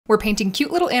We're painting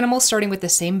cute little animals starting with the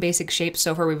same basic shapes.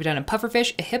 So far we've done a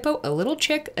pufferfish, a hippo, a little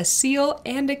chick, a seal,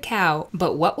 and a cow.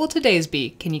 But what will today's be?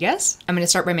 Can you guess? I'm going to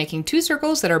start by making 2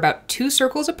 circles that are about 2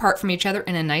 circles apart from each other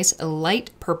in a nice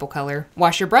light purple color.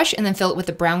 Wash your brush and then fill it with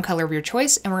the brown color of your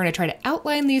choice, and we're going to try to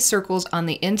outline these circles on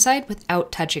the inside without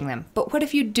touching them. But what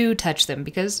if you do touch them?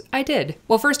 Because I did.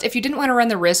 Well, first, if you didn't want to run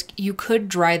the risk, you could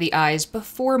dry the eyes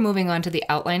before moving on to the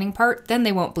outlining part. Then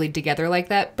they won't bleed together like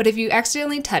that. But if you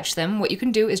accidentally touch them, what you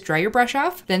can do is dry your brush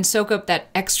off, then soak up that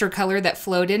extra color that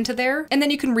flowed into there, and then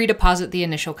you can redeposit the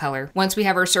initial color. Once we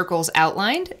have our circles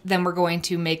outlined, then we're going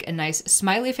to make a nice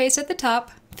smiley face at the top,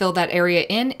 fill that area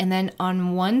in, and then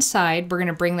on one side, we're going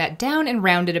to bring that down and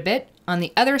round it a bit. On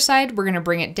the other side, we're going to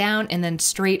bring it down and then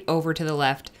straight over to the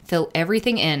left. Fill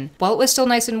everything in. While it was still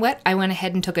nice and wet, I went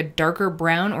ahead and took a darker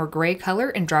brown or gray color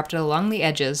and dropped it along the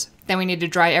edges. Then we need to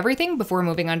dry everything before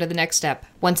moving on to the next step.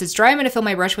 Once it's dry, I'm going to fill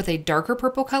my brush with a darker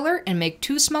purple color and make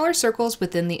 2 smaller circles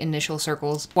within the initial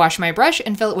circles. Wash my brush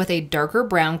and fill it with a darker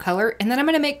brown color, and then I'm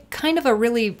going to make kind of a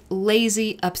really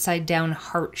lazy upside down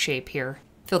heart shape here.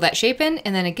 Fill that shape in,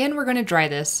 and then again we're going to dry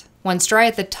this. Once dry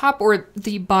at the top or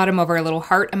the bottom of our little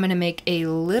heart, I'm going to make a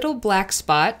little black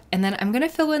spot, and then I'm going to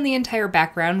fill in the entire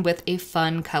background with a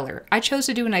fun color. I chose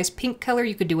to do a nice pink color.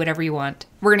 You could do whatever you want.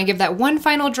 We're going to give that one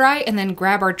final dry and then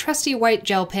grab our trusty white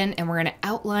gel pen, and we're going to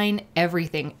outline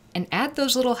everything and add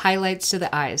those little highlights to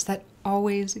the eyes. That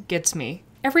always gets me.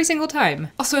 Every single time.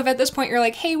 Also, if at this point you're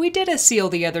like, hey, we did a seal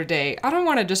the other day, I don't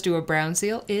want to just do a brown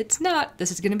seal. It's not.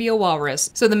 This is going to be a walrus.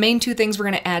 So the main 2 things we're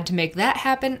going to add to make that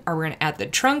happen are we're going to add the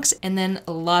trunks and then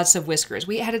lots of whiskers.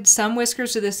 We added some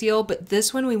whiskers to the seal, but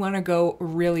this one we want to go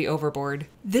really overboard.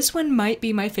 This one might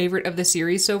be my favorite of the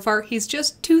series so far. He's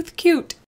just tooth cute.